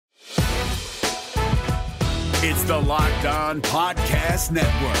It's the Locked On Podcast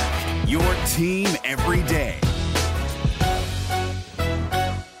Network, your team every day.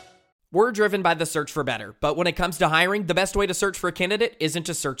 We're driven by the search for better, but when it comes to hiring, the best way to search for a candidate isn't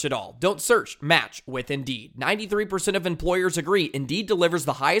to search at all. Don't search, match with Indeed. 93% of employers agree Indeed delivers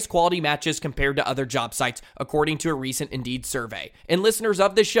the highest quality matches compared to other job sites, according to a recent Indeed survey. And listeners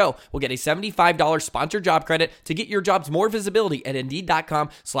of this show will get a $75 sponsored job credit to get your jobs more visibility at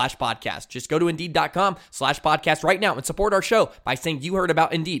Indeed.com/podcast. Just go to Indeed.com/podcast right now and support our show by saying you heard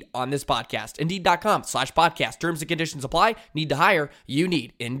about Indeed on this podcast. Indeed.com/podcast. Terms and conditions apply. Need to hire? You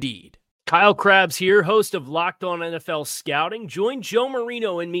need Indeed. Kyle Krabs here, host of Locked On NFL Scouting. Join Joe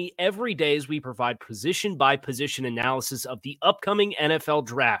Marino and me every day as we provide position-by-position analysis of the upcoming NFL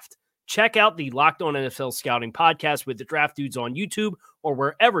Draft. Check out the Locked On NFL Scouting podcast with the Draft Dudes on YouTube or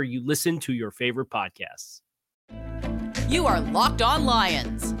wherever you listen to your favorite podcasts. You are Locked On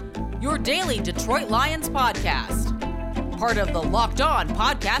Lions, your daily Detroit Lions podcast. Part of the Locked On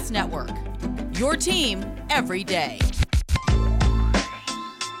Podcast Network, your team every day.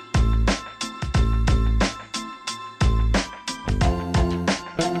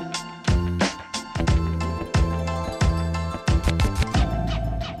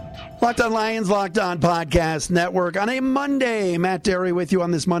 Locked On Lions, Locked On Podcast Network on a Monday. Matt Derry with you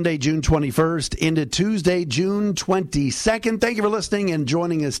on this Monday, June 21st into Tuesday, June 22nd. Thank you for listening and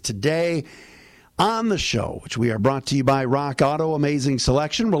joining us today on the show, which we are brought to you by Rock Auto. Amazing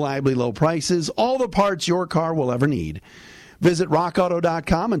selection, reliably low prices, all the parts your car will ever need. Visit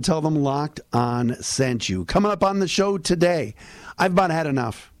rockauto.com and tell them Locked On sent you. Coming up on the show today, I've about had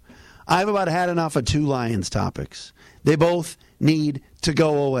enough. I've about had enough of two Lions topics. They both need to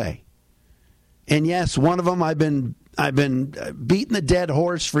go away. And yes, one of them I've been beating the dead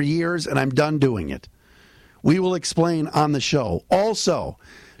horse for years, and I'm done doing it. We will explain on the show. Also,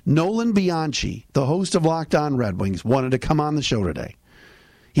 Nolan Bianchi, the host of Locked On Red Wings, wanted to come on the show today.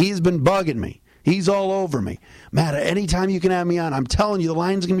 He's been bugging me. He's all over me. Matt, anytime you can have me on, I'm telling you, the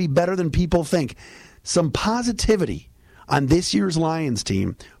Lions are going to be better than people think. Some positivity on this year's Lions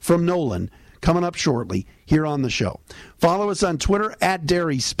team from Nolan coming up shortly here on the show. Follow us on Twitter at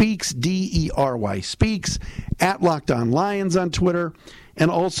Derry Speaks, Dery Speaks, at Locked On Lions on Twitter,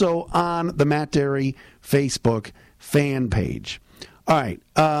 and also on the Matt Derry Facebook fan page. All right,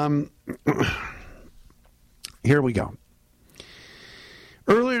 here we go.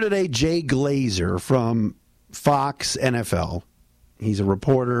 Earlier today, Jay Glazer from Fox NFL, he's a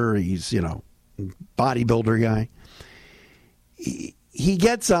reporter, he's, bodybuilder guy. He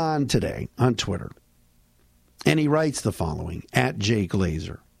gets on today on Twitter, and he writes the following, at Jay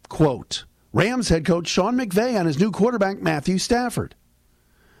Glazer, quote, Rams head coach Sean McVay on his new quarterback, Matthew Stafford.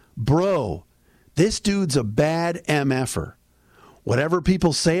 Bro, this dude's a bad MFer. Whatever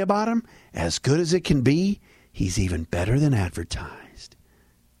people say about him, as good as it can be, he's even better than advertised.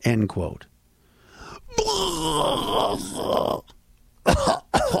 End quote.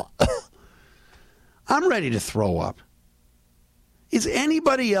 I'm ready to throw up. Is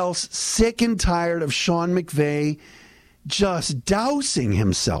anybody else sick and tired of Sean McVay just dousing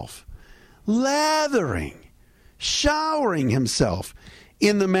himself, lathering, showering himself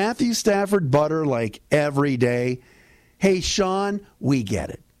in the Matthew Stafford butter like every day? Hey, Sean, we get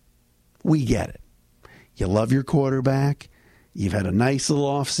it. We get it. You love your quarterback. You've had a nice little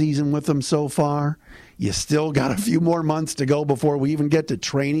offseason with him so far. You still got a few more months to go before we even get to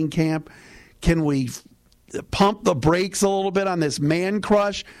training camp. Can we pump the brakes a little bit on this man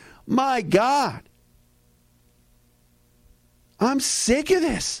crush? My God. I'm sick of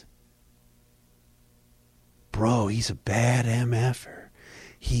this. Bro, he's a bad MFer.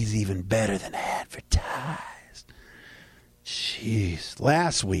 He's even better than advertised. Jeez.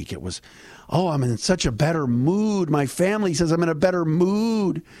 Last week it was, I'm in such a better mood. My family says I'm in a better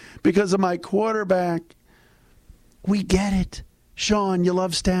mood because of my quarterback. We get it. Sean, you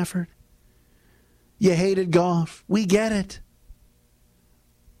love Stafford. You hated Goff. We get it.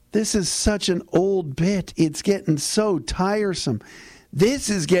 This is such an old bit. It's getting so tiresome. This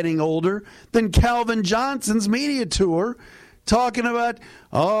is getting older than Calvin Johnson's media tour talking about,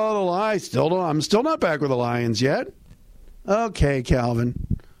 I'm still not back with the Lions yet. Okay, Calvin.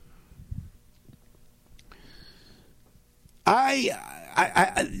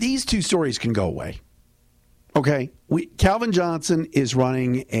 These two stories can go away. Okay, Calvin Johnson is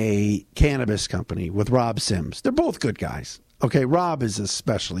running a cannabis company with Rob Sims. They're both good guys. Okay, Rob is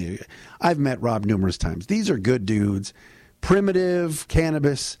especially, I've met Rob numerous times. These are good dudes, primitive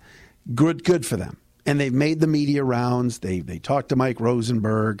cannabis, good for them. And they've made the media rounds. They talked to Mike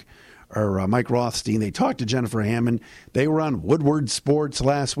Rosenberg or Mike Rothstein. They talked to Jennifer Hammond. They were on Woodward Sports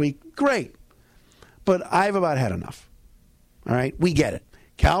last week. Great. but I've about had enough. All right? We get it.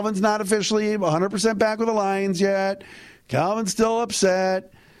 Calvin's not officially 100% back with the Lions yet. Calvin's still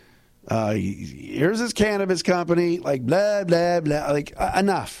upset. Here's his cannabis company. Like, blah, blah, blah. Like,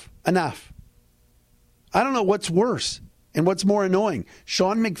 enough. I don't know what's worse and what's more annoying.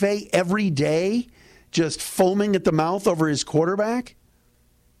 Sean McVay every day just foaming at the mouth over his quarterback?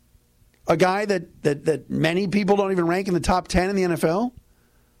 A guy that many people don't even rank in the top 10 in the NFL?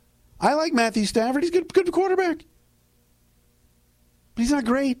 I like Matthew Stafford. He's a good quarterback. But he's not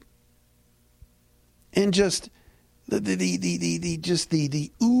great. And just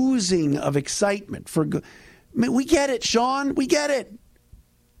the oozing of excitement for I mean, we get it, Sean. We get it.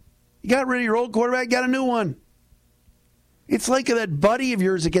 You got rid of your old quarterback, got a new one. It's like that buddy of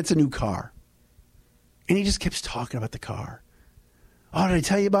yours that gets a new car. And he just keeps talking about the car. Oh, did I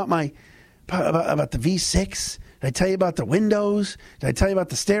tell you about about the V6? Did I tell you about the windows? Did I tell you about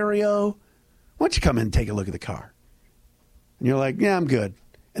the stereo? Why don't you come in and take a look at the car? And you're like, yeah, I'm good.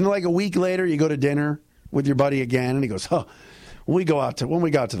 And then like a week later, you go to dinner with your buddy again, and he goes, oh, when we got to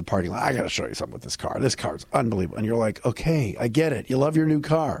the parking lot, I got to show you something with this car. This car's unbelievable. And you're like, okay, I get it. You love your new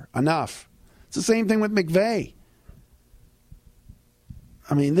car. Enough. It's the same thing with McVay.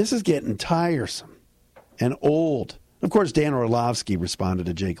 I mean, this is getting tiresome and old. Of course, Dan Orlovsky responded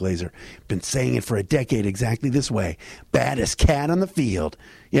to Jake Glazer. Been saying it for a decade exactly this way. Baddest cat on the field.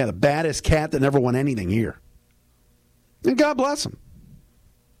 Yeah, the baddest cat that never won anything here. And God bless him.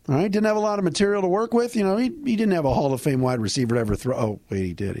 All right, didn't have a lot of material to work with. You know, he didn't have a Hall of Fame wide receiver to ever throw. Oh, wait,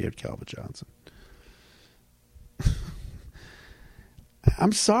 he did. He had Calvin Johnson.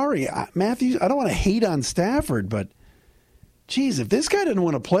 I'm sorry, Matthews. I don't want to hate on Stafford, but, geez, if this guy didn't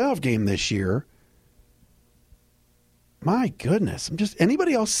win a playoff game this year, my goodness.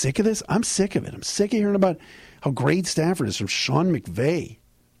 Anybody else sick of this? I'm sick of it. I'm sick of hearing about how great Stafford is from Sean McVay. You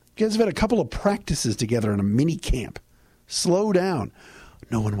guys have had a couple of practices together in a mini camp. Slow down.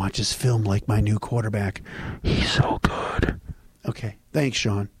 No one watches film like my new quarterback. He's so good. Okay. Thanks,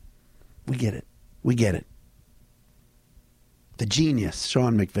 Sean. We get it. The genius,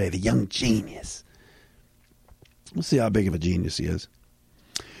 Sean McVay, the young genius. We'll see how big of a genius he is.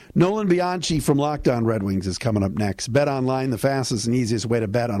 Nolan Bianchi from Locked On Red Wings is coming up next. Bet Online, the fastest and easiest way to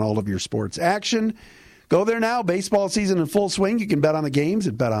bet on all of your sports action. Go there now. Baseball season in full swing. You can bet on the games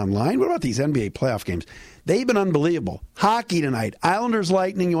at Bet Online. What about these NBA playoff games? They've been unbelievable. Hockey tonight. Islanders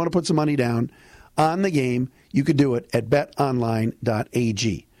Lightning. You want to put some money down on the game. You could do it at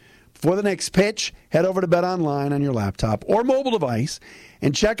betonline.ag. Before the next pitch, head over to BetOnline on your laptop or mobile device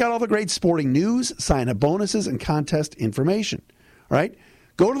and check out all the great sporting news, sign-up bonuses, and contest information. All right?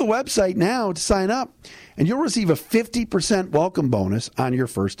 Go to the website now to sign up, and you'll receive a 50% welcome bonus on your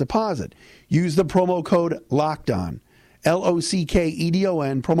first deposit. Use the promo code LOCKEDON,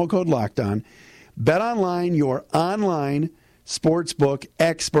 LOCKEDON, promo code LOCKEDON. Bet Online, your online sportsbook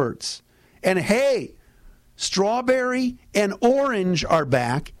experts. And hey, strawberry and orange are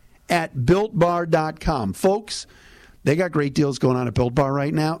back at BuiltBar.com. Folks, they got great deals going on at Built Bar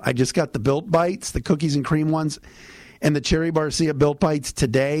right now. I just got the Built Bites, the cookies and cream ones, and the Cherry Barcia Built Bites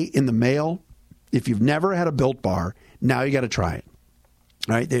today in the mail. If you've never had a Built Bar, now you got to try it.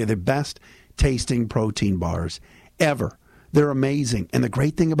 All right, they're the best tasting protein bars ever. They're amazing. And the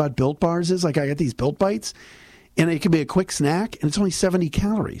great thing about Built Bars is, like, I got these Built Bites, and it can be a quick snack, and it's only 70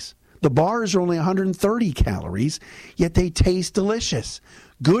 calories. The bars are only 130 calories, yet they taste delicious.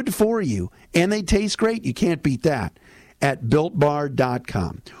 Good for you, and they taste great. You can't beat that at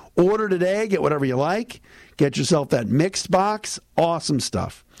BuiltBar.com. Order today, get whatever you like. Get yourself that mixed box. Awesome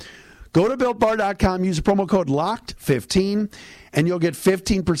stuff. Go to BuiltBar.com, use the promo code LOCKED15, and you'll get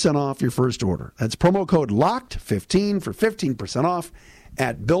 15% off your first order. That's promo code LOCKED15 for 15% off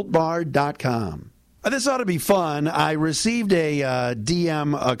at BuiltBar.com. This ought to be fun. I received a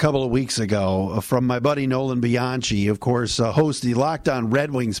DM a couple of weeks ago from my buddy Nolan Bianchi, of course, hosts the Locked On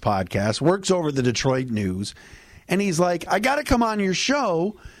Red Wings podcast, works over the Detroit News, and he's like, I got to come on your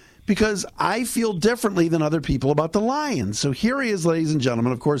show because I feel differently than other people about the Lions. So here he is, ladies and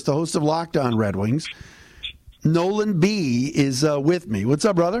gentlemen, of course, the host of Locked On Red Wings. Nolan B. is with me. What's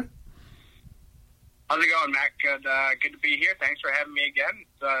up, brother? How's it going, Mac? Good to be here. Thanks for having me again.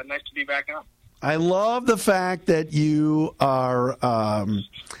 It's nice to be back on. I love the fact that you are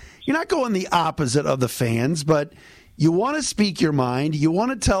you're not going the opposite of the fans, but you want to speak your mind. You want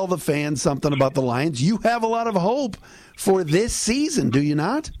to tell the fans something about the Lions. You have a lot of hope for this season, do you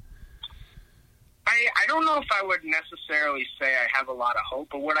not? I don't know if I would necessarily say I have a lot of hope,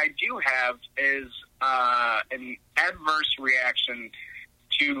 but what I do have is an adverse reaction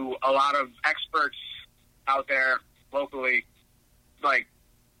to a lot of experts out there locally, like,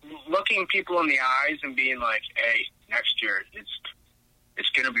 look looking people in the eyes and being like, "Hey, next year it's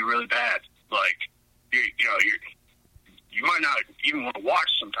going to be really bad." Like, you might not even want to watch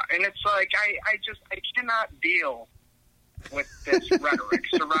sometime. And it's like, I cannot deal with this rhetoric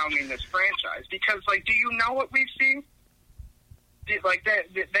surrounding this franchise because, like, do you know what we've seen? Like,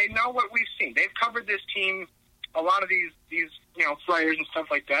 they know what we've seen. They've covered this team. A lot of these players and stuff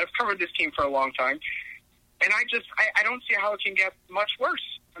like that have covered this team for a long time. And I don't see how it can get much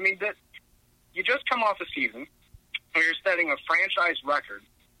worse. I mean, you just come off a season where you're setting a franchise record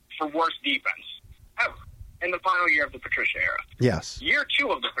for worst defense ever in the final year of the Patricia era. Yes. Year 2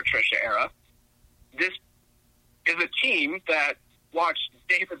 of the Patricia era, this is a team that watched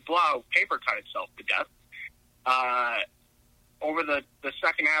David Blau paper cut itself to death over the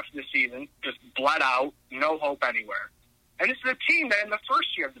second half of the season, just bled out, no hope anywhere. And this is a team that in the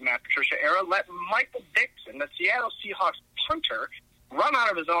first year of the Matt Patricia era let Michael Dixon, the Seattle Seahawks punter, run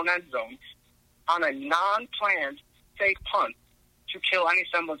out of his own end zone on a non-planned fake punt to kill any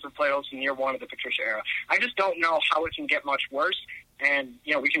semblance of playoffs in year 1 of the Patricia era. I just don't know how it can get much worse. And,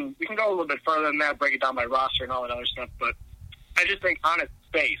 we can go a little bit further than that, break it down by roster and all that other stuff. But I just think on its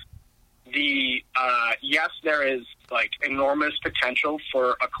face, yes, there is, like, enormous potential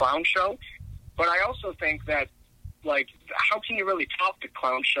for a clown show. But I also think that, like, how can you really top the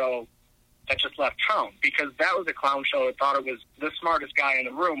clown show that just left town? Because that was a clown show that thought it was the smartest guy in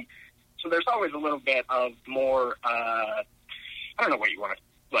the room. So there's always a little bit of more, I don't know what you want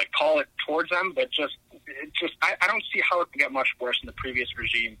to, like, call it towards them, but I don't see how it can get much worse than the previous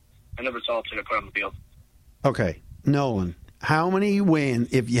regime and the results that it put on the field. Okay. Nolan, how many win?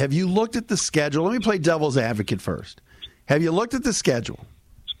 Have you looked at the schedule? Let me play devil's advocate first. Have you looked at the schedule?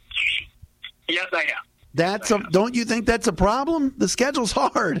 Yes, I have. Don't you think that's a problem? The schedule's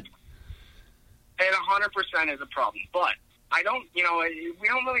hard. It 100% is a problem, but I don't. We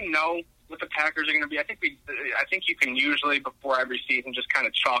don't really know what the Packers are going to be. I think you can usually before every season just kind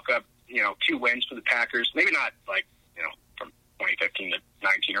of chalk up 2 wins for the Packers. Maybe not like from 2015 to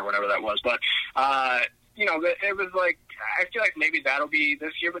 19 or whatever that was, but it was like I feel like maybe that'll be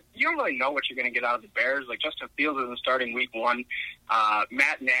this year. But you don't really know what you're going to get out of the Bears. Like Justin Fields isn't starting week 1.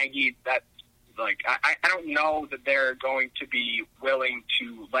 Matt Nagy, that. Like, I don't know that they're going to be willing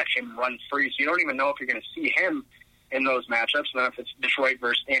to let him run free. So you don't even know if you're going to see him in those matchups. And then if it's Detroit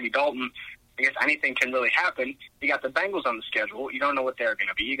versus Andy Dalton, I guess anything can really happen. You got the Bengals on the schedule. You don't know what they're going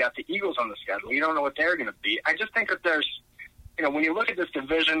to be. You got the Eagles on the schedule. You don't know what they're going to be. I just think that there's, when you look at this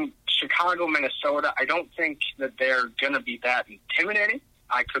division, Chicago, Minnesota, I don't think that they're going to be that intimidating.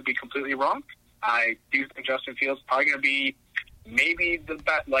 I could be completely wrong. I do think Justin Fields is probably going to be maybe the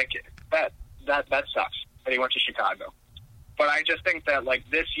best, That sucks that he went to Chicago. But I just think that, like,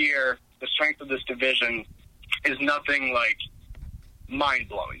 this year, the strength of this division is nothing, like,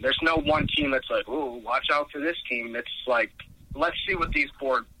 mind-blowing. There's no one team that's like, ooh, watch out for this team. It's like, let's see what these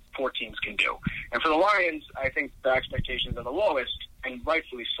four teams can do. And for the Lions, I think the expectations are the lowest, and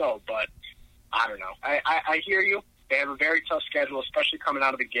rightfully so. But I don't know. I hear you. They have a very tough schedule, especially coming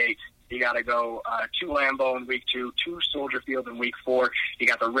out of the gate. You got to go to Lambeau in week 2, to Soldier Field in week 4. You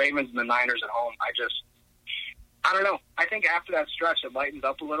got the Ravens and the Niners at home. I don't know. I think after that stretch, it lightens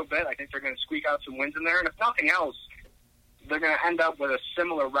up a little bit. I think they're going to squeak out some wins in there. And if nothing else, they're going to end up with a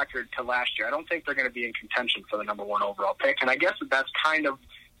similar record to last year. I don't think they're going to be in contention for the number 1 overall pick. And I guess that's kind of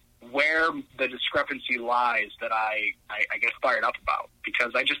where the discrepancy lies that I get fired up about.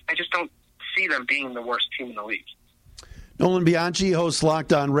 Because I just don't see them being the worst team in the league. Nolan Bianchi, hosts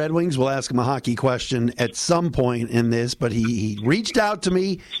Locked On Red Wings. We'll ask him a hockey question at some point in this, but he reached out to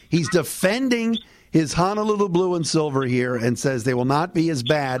me. He's defending his Honolulu Blue and Silver here and says they will not be as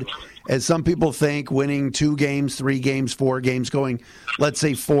bad as some people think, winning 2 games, 3 games, 4 games, going, let's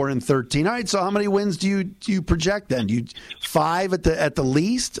say 4-13. All right, so how many wins do you project then? Do you 5 at the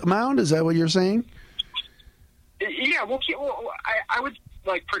least amount? Is that what you're saying? Yeah, I would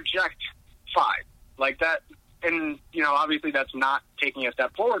like project 5 like that. And, obviously that's not taking a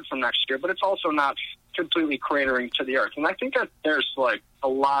step forward from next year, but it's also not completely cratering to the earth. And I think that there's, like, a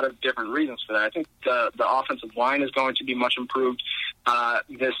lot of different reasons for that. I think the offensive line is going to be much improved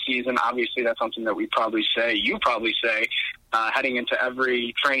this season. Obviously, that's something that you probably say, heading into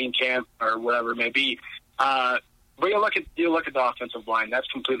every training camp or whatever it may be. But you look at the offensive line, that's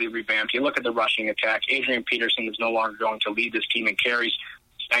completely revamped. You look at the rushing attack. Adrian Peterson is no longer going to lead this team in carries.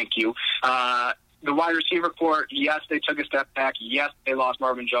 Thank you. The wide receiver core, yes, they took a step back. Yes, they lost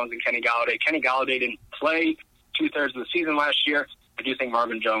Marvin Jones and Kenny Golladay. Kenny Golladay didn't play 2/3 of the season last year. I do think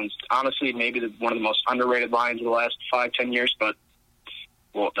Marvin Jones, honestly, maybe one of the most underrated lines of the last 5-10 years, but,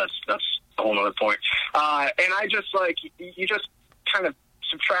 well, that's a whole other point. And I just, like, you just kind of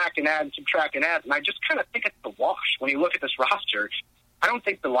subtract and add, and I just kind of think it's the wash. When you look at this roster, I don't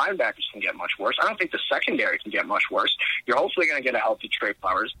think the linebackers can get much worse. I don't think the secondary can get much worse. You're hopefully going to get a healthy Trey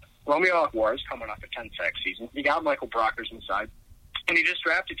Flowers. Romeo Okwara is coming off a 10-sack season. You got Michael Brockers inside. And you just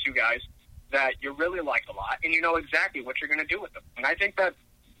drafted two guys that you really like a lot, and you know exactly what you're going to do with them. And I think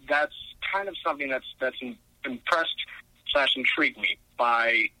that's kind of something that's impressed / intrigued me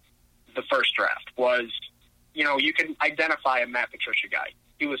by the first draft was, you know, you can identify a Matt Patricia guy.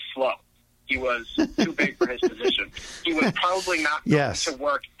 He was slow. He was too big for his position. He was probably not going to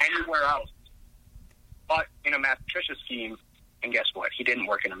work anywhere else but in a Matt Patricia scheme. And guess what? He didn't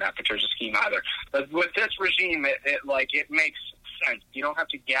work in a Matt Patricia scheme either. But with this regime, it makes sense. You don't have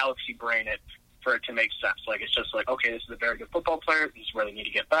to galaxy brain it for it to make sense. Like, it's just like, okay, this is a very good football player. These really need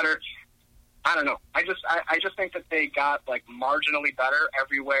to get better. I don't know. I just think that they got like marginally better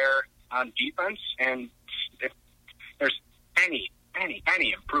everywhere on defense. And if there's any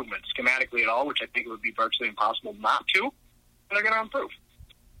improvement schematically at all, which I think it would be virtually impossible not to, then they're going to improve.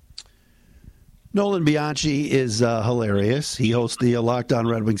 Nolan Bianchi is hilarious. He hosts the Locked On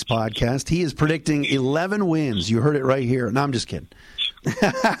Red Wings podcast. He is predicting 11 wins. You heard it right here. No, I'm just kidding.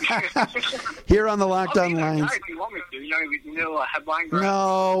 Here on the Locked On Lions.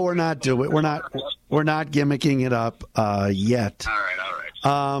 No, we're not doing it. We're not gimmicking it up yet. All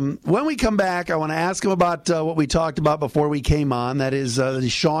right. When we come back, I want to ask him about what we talked about before we came on. That is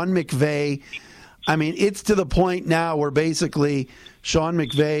Sean McVay. I mean, it's to the point now where basically Sean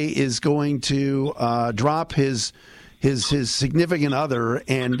McVay is going to drop his significant other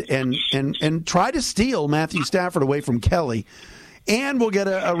and try to steal Matthew Stafford away from Kelly. And we'll get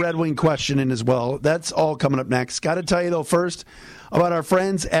a Red Wing question in as well. That's all coming up next. Got to tell you, though, first about our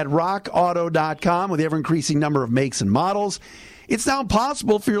friends at rockauto.com. With the ever-increasing number of makes and models, it's now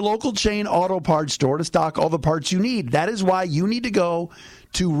possible for your local chain auto parts store to stock all the parts you need. That is why you need to go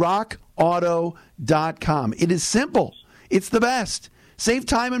to rockauto.com. It is simple. It's the best. Save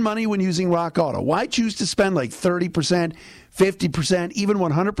time and money when using Rock Auto. Why choose to spend like 30%, 50%, even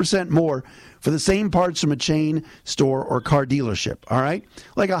 100% more for the same parts from a chain store or car dealership, all right?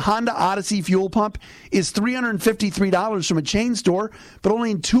 Like a Honda Odyssey fuel pump is $353 from a chain store, but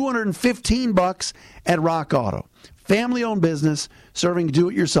only $215 at Rock Auto. Family-owned business serving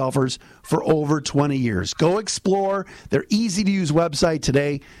do-it-yourselfers for over 20 years. Go explore their easy-to-use website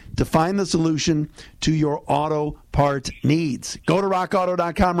today to find the solution to your auto part needs. Go to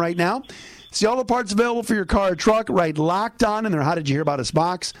rockauto.com right now. See all the parts available for your car or truck. Write Locked On in their How Did You Hear About Us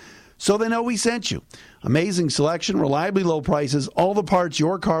box so they know we sent you. Amazing selection, reliably low prices, all the parts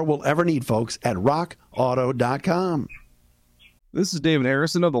your car will ever need, folks, at rockauto.com. This is David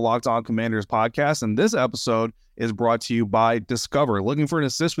Harrison of the Locked On Commanders podcast, and this episode is brought to you by Discover. Looking for an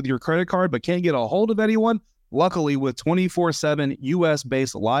assist with your credit card but can't get a hold of anyone? Luckily, with 24/7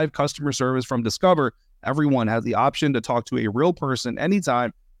 U.S.-based live customer service from Discover, everyone has the option to talk to a real person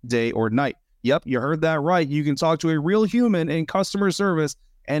anytime, day or night. Yep, you heard that right. You can talk to a real human in customer service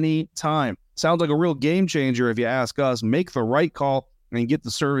anytime. Sounds like a real game changer if you ask us. Make the right call and get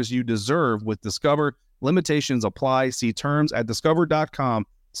the service you deserve with Discover. Limitations apply. See terms at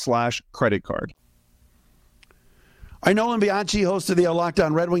discover.com/creditcard. All right, Nolan Bianchi, host of the Locked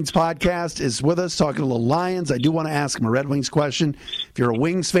On Red Wings podcast, is with us talking a little Lions. I do want to ask him a Red Wings question. If you're a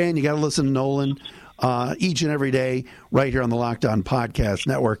Wings fan, you got to listen to Nolan each and every day right here on the Locked On Podcast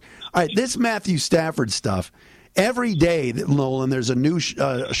Network. All right, this Matthew Stafford stuff, every day, Nolan, there's a new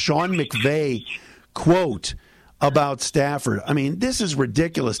Sean McVay quote about Stafford. I mean, this is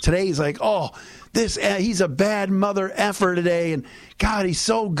ridiculous. Today he's like, he's a bad mother effer today, and God, he's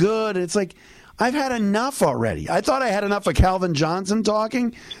so good. And it's like, I've had enough already. I thought I had enough of Calvin Johnson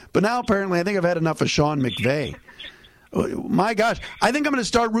talking, but now apparently I think I've had enough of Sean McVay. My gosh, I think I'm going to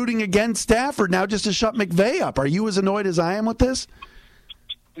start rooting against Stafford now just to shut McVay up. Are you as annoyed as I am with this?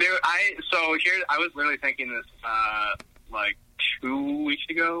 Dude, I was literally thinking this like 2 weeks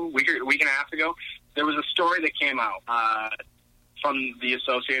ago, week and a half ago. There was a story that came out from the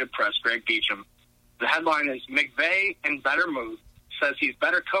Associated Press, Greg Beecham. The headline is, McVay in better mood, says he's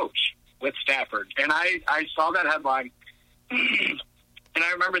better coach with Stafford. And I saw that headline, and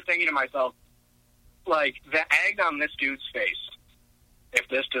I remember thinking to myself, like, the egg on this dude's face, if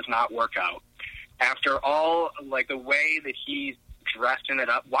this does not work out, after all, like, the way that he's dressing it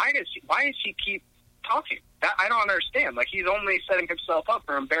up, why does he keep talking? That I don't understand. Like, he's only setting himself up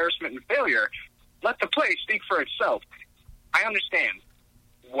for embarrassment and failure. Let the play speak for itself. I understand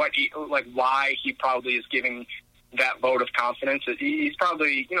why he probably is giving that vote of confidence. He's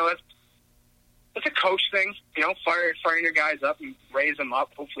probably, it's a coach thing, firing your guys up and raise them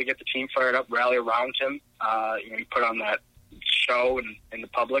up, hopefully get the team fired up, rally around him. You put on that show in the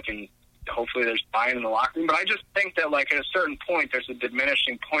public, and hopefully there's buy-in in the locker room. But I just think that, like, at a certain point, there's a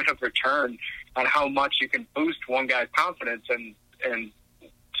diminishing point of return on how much you can boost one guy's confidence, and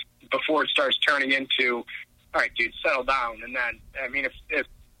before it starts turning into, all right, dude, settle down. And then, I mean, if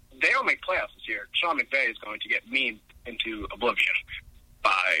they don't make playoffs this year, Sean McVay is going to get memed into oblivion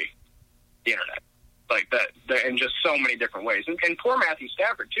by the internet. Like that, in just so many different ways. And poor Matthew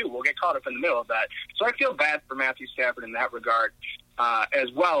Stafford, too, will get caught up in the middle of that. So I feel bad for Matthew Stafford in that regard,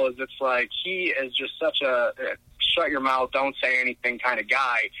 as well as it's like he is just such a shut your mouth, don't say anything kind of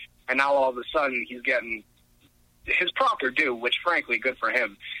guy. And now all of a sudden he's getting his proper due, which, frankly, good for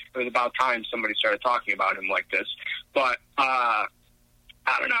him. It was about time somebody started talking about him like this. But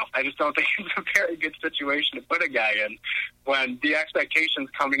I don't know. I just don't think it's a very good situation to put a guy in when the expectations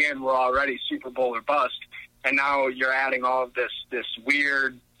coming in were already Super Bowl or bust, and now you're adding all of this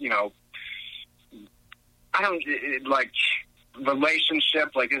weird, like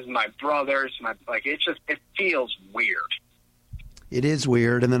relationship. Like, this is my brother. It feels weird. It is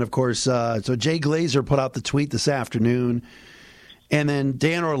weird. And then, of course, so Jay Glazer put out the tweet this afternoon, and then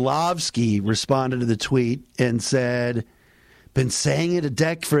Dan Orlovsky responded to the tweet and said, been saying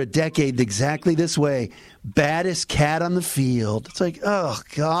it for a decade exactly this way. Baddest cat on the field. It's like, oh,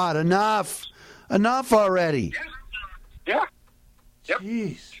 God, enough. Enough already. Yeah. Yep.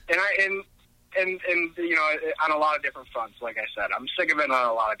 Jeez. And on a lot of different fronts, like I said. I'm sick of it on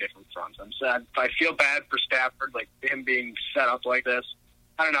a lot of different fronts. I'm sad. I feel bad for Stafford, like him being set up like this.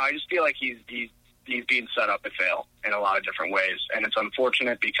 I don't know. I just feel like he's being set up to fail in a lot of different ways. And it's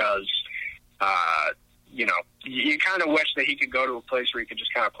unfortunate because, you kind of wish that he could go to a place where he could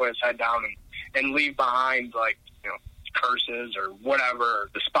just kind of put his head down and leave behind, like, curses or whatever,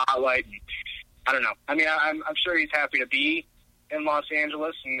 the spotlight. And I don't know. I mean, I'm sure he's happy to be in Los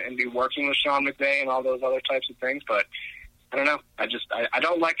Angeles and be working with Sean McVay and all those other types of things, but I don't know. I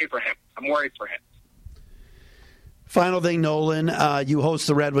don't like it for him. I'm worried for him. Final thing, Nolan, you host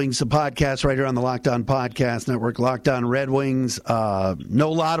the Red Wings podcast right here on the Locked On Podcast Network, Locked On Red Wings.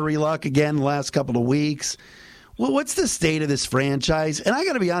 No lottery luck again the last couple of weeks. Well, what's the state of this franchise? And I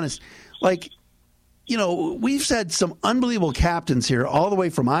got to be honest, we've had some unbelievable captains here, all the way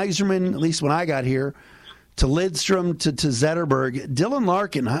from Yzerman, at least when I got here, to Lidstrom, to Zetterberg. Dylan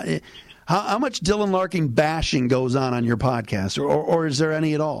Larkin, how much Dylan Larkin bashing goes on your podcast, or is there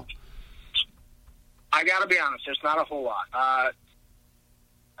any at all? I got to be honest, there's not a whole lot. I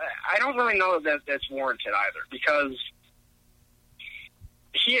don't really know that that's warranted either, because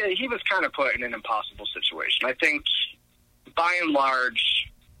he was kind of put in an impossible situation. I think, by and large,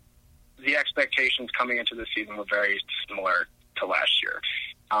 the expectations coming into the season were very similar to last year.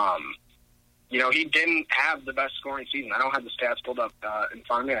 He didn't have the best scoring season. I don't have the stats pulled up in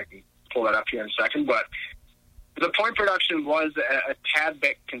front of me. I can pull that up here in a second, but the point production was a tad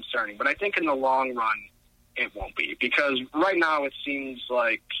bit concerning, but I think in the long run it won't be, because right now it seems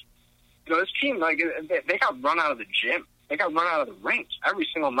like this team, they got run out of the gym. They got run out of the rink every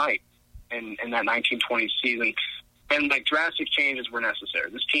single night in that 1920 season, and drastic changes were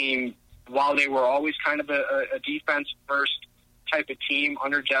necessary. This team, while they were always kind of a defense-first type of team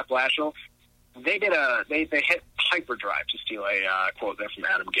under Jeff Blashill, they hit hyperdrive, to steal a quote there from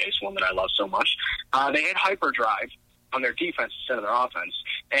Adam Gase, one that I love so much. They hit hyperdrive on their defense instead of their offense.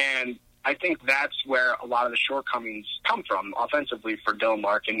 And I think that's where a lot of the shortcomings come from offensively for Dylan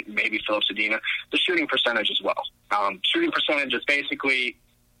Larkin, maybe Philip Zadina, the shooting percentage as well. Shooting percentage is basically,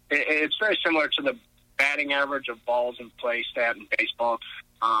 it's very similar to the batting average of balls in play stat in baseball.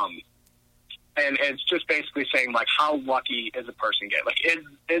 And it's just basically saying, how lucky is a person get?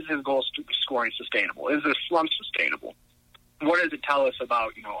 Is his goal scoring sustainable? Is this slump sustainable? What does it tell us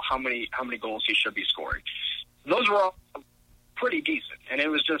about, how many goals he should be scoring? Those were all pretty decent, and it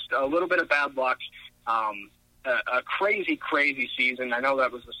was just a little bit of bad luck. A crazy, crazy season. I know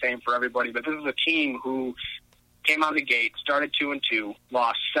that was the same for everybody, but this is a team who came out of the gate, started 2-2,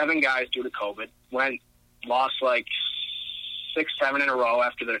 lost 7 guys due to COVID, lost 6-7 in a row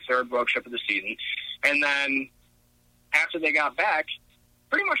after their third road trip of the season. And then after they got back,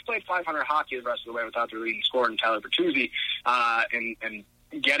 pretty much played 500 hockey the rest of the way without their leading scorer, Tyler Bertuzzi, and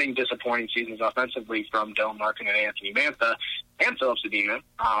getting disappointing seasons offensively from Dylan Larkin and Anthony Mantha and Philip Zadina.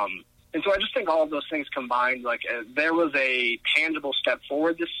 And so I just think all of those things combined, there was a tangible step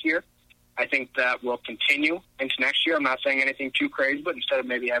forward this year. I think that will continue into next year. I'm not saying anything too crazy, but instead of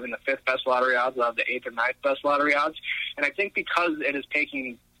maybe having the 5th best lottery odds, we'll have the 8th or 9th best lottery odds. And I think because it is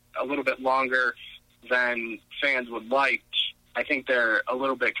taking a little bit longer than fans would like, I think they're a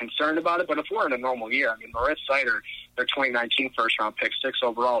little bit concerned about it. But if we're in a normal year, Moritz Seider, their 2019 first-round pick, 6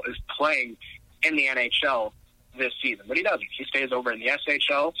 overall, is playing in the NHL this season, but he doesn't. He stays over in the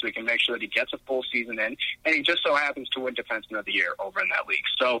SHL so he can make sure that he gets a full season in, and he just so happens to win Defenseman of the Year over in that league.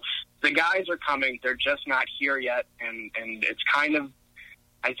 So the guys are coming. They're just not here yet, and it's kind of,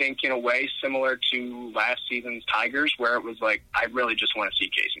 I think, in a way, similar to last season's Tigers, where it was like, I really just want to see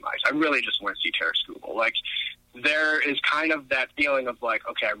Casey Mize. I really just want to see Tarik Skubal. Like, there is kind of that feeling of like,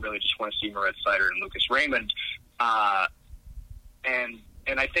 okay, I really just want to see Moritz Seider and Lucas Raymond.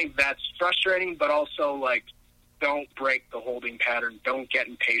 And I think that's frustrating, but also, like, don't break the holding pattern. Don't get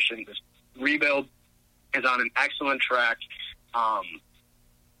impatient. This rebuild is on an excellent track.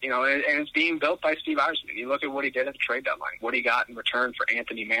 You know, and it's being built by Steve Yzerman. You look at what he did at the trade deadline, what he got in return for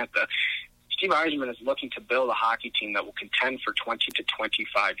Anthony Mantha. Steve Yzerman is looking to build a hockey team that will contend for 20 to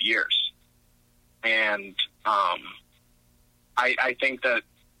 25 years. And I think that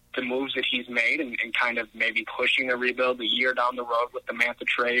the moves that he's made and kind of maybe pushing the rebuild a year down the road with the Mantha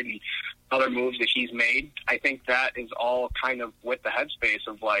trade and other moves that he's made, I think that is all kind of with the headspace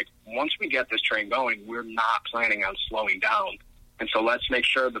of like, once we get this train going, we're not planning on slowing down. And so let's make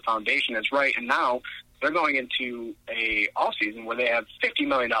sure the foundation is right. And now they're going into a offseason where they have $50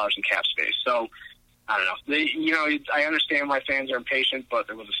 million in cap space. So I don't know. I understand why fans are impatient, but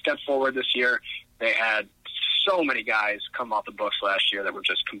there was a step forward this year. They had so many guys come off the books last year that were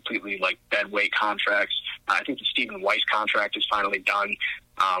just completely like dead weight contracts. I think the Stephen Weiss contract is finally done.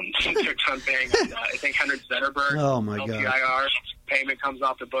 They're done paying, I think, Henrik Zetterberg. Oh my LTIR God. payment comes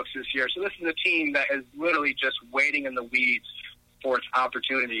off the books this year. So this is a team that is literally just waiting in the weeds for its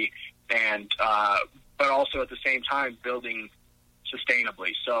opportunity, and but also at the same time building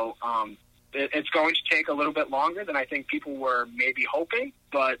sustainably. So it's going to take a little bit longer than I think people were maybe hoping,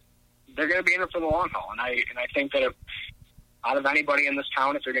 but they're going to be in it for the long haul. And I think that out of anybody in this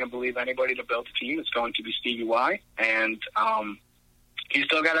town, if you're going to believe anybody to build a team, it's going to be Stevie Y. And he's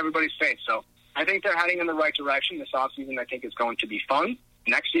still got everybody's faith. So I think they're heading in the right direction. This offseason, I think, is going to be fun.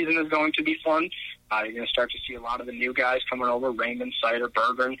 Next season is going to be fun. You're going to start to see a lot of the new guys coming over, Raymond, Seider,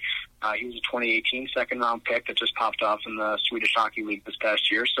 Berggren. He was a 2018 second-round pick that just popped off in the Swedish Hockey League this past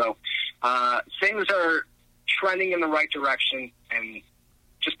year. So things are trending in the right direction, and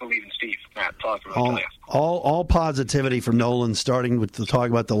just believe in Steve, Matt. All positivity from Nolan, starting with the talk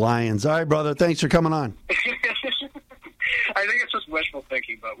about the Lions. All right, brother, thanks for coming on. I think it's just wishful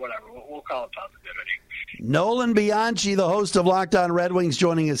thinking, but whatever. We'll call it positivity. Nolan Bianchi, the host of Locked On Red Wings,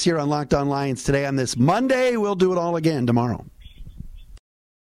 joining us here on Locked On Lions today on this Monday. We'll do it all again tomorrow.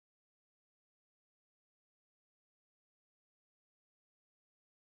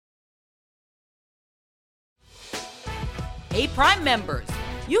 Hey, Prime members,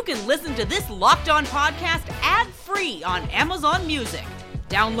 you can listen to this Locked On podcast ad-free on Amazon Music.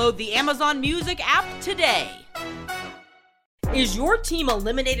 Download the Amazon Music app today. Is your team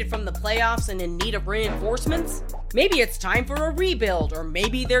eliminated from the playoffs and in need of reinforcements? Maybe it's time for a rebuild, or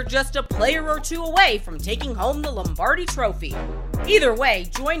maybe they're just a player or two away from taking home the Lombardi Trophy. Either way,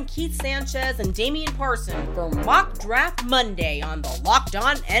 join Keith Sanchez and Damian Parson for Mock Draft Monday on the Locked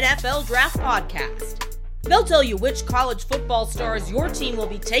On NFL Draft Podcast. They'll tell you which college football stars your team will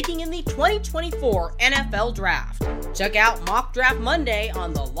be taking in the 2024 NFL Draft. Check out Mock Draft Monday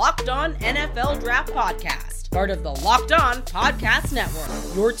on the Locked On NFL Draft Podcast, part of the Locked On Podcast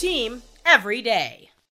Network. Your team every day.